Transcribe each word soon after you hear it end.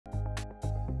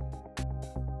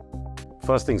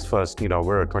first things first,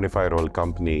 we're a 25-year-old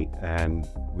company, and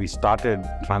we started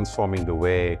transforming the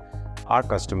way our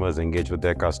customers engage with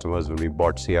their customers when we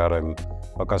brought CRM,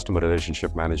 or customer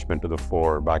relationship management, to the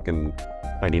fore back in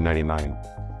 1999.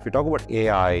 If we talk about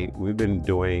AI, we've been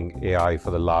doing AI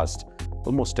for the last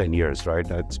almost 10 years, right?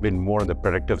 It's been more on the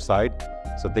predictive side.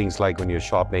 So things like when you're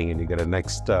shopping and you get a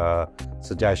next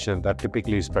suggestion, that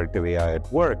typically is predictive AI at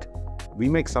work. We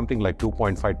make something like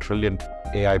 2.5 trillion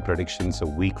AI predictions a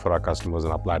week for our customers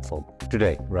on our platform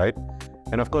today, right?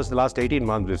 And of course, the last 18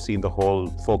 months, we've seen the whole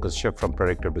focus shift from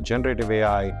predictive to generative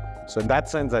AI. So in that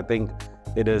sense, I think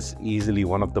it is easily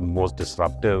one of the most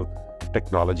disruptive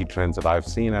technology trends that I've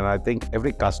seen. And I think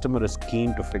every customer is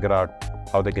keen to figure out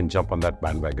how they can jump on that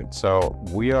bandwagon. So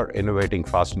we are innovating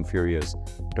fast and furious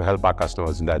to help our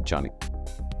customers in that journey.